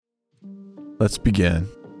Let's begin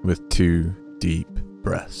with 2 deep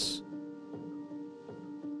breaths.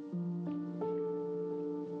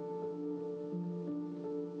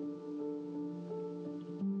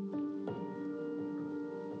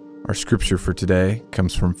 Our scripture for today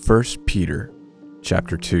comes from 1 Peter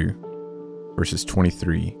chapter 2, verses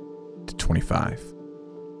 23 to 25.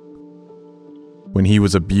 When he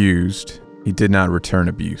was abused, he did not return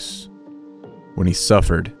abuse. When he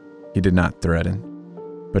suffered, he did not threaten,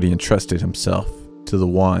 but he entrusted himself to the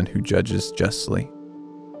one who judges justly.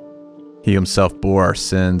 He himself bore our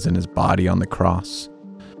sins in his body on the cross,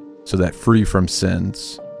 so that free from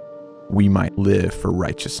sins, we might live for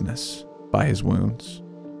righteousness. By his wounds,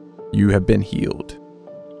 you have been healed.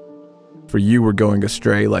 For you were going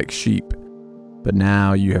astray like sheep, but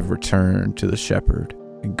now you have returned to the shepherd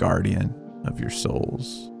and guardian of your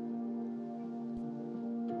souls.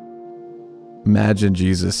 Imagine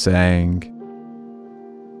Jesus saying,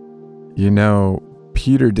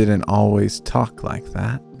 Peter didn't always talk like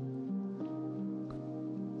that.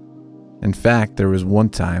 In fact, there was one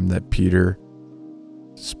time that Peter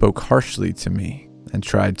spoke harshly to me and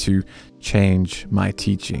tried to change my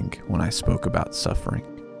teaching when I spoke about suffering.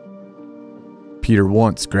 Peter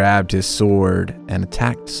once grabbed his sword and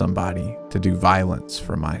attacked somebody to do violence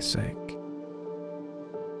for my sake.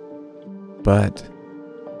 But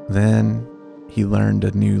then he learned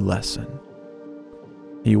a new lesson.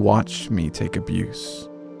 He watched me take abuse.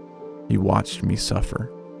 He watched me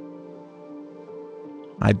suffer.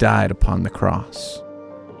 I died upon the cross.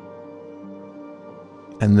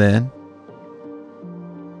 And then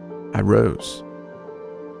I rose.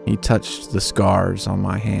 He touched the scars on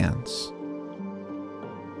my hands.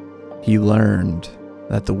 He learned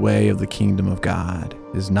that the way of the kingdom of God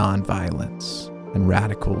is nonviolence and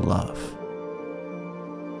radical love.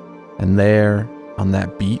 And there, on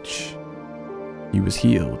that beach, he was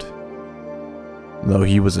healed. Though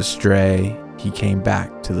he was astray, he came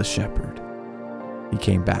back to the shepherd. He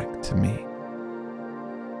came back to me.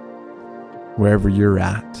 Wherever you're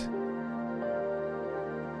at,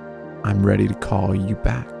 I'm ready to call you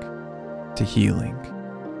back to healing,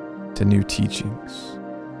 to new teachings,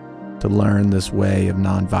 to learn this way of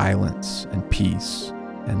nonviolence and peace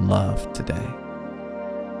and love today.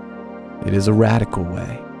 It is a radical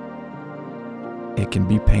way. It can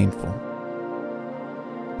be painful,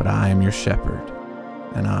 but I am your shepherd,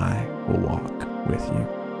 and I will walk with you.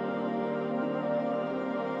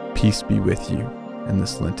 Peace be with you in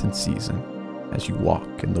this Lenten season as you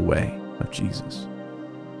walk in the way of Jesus.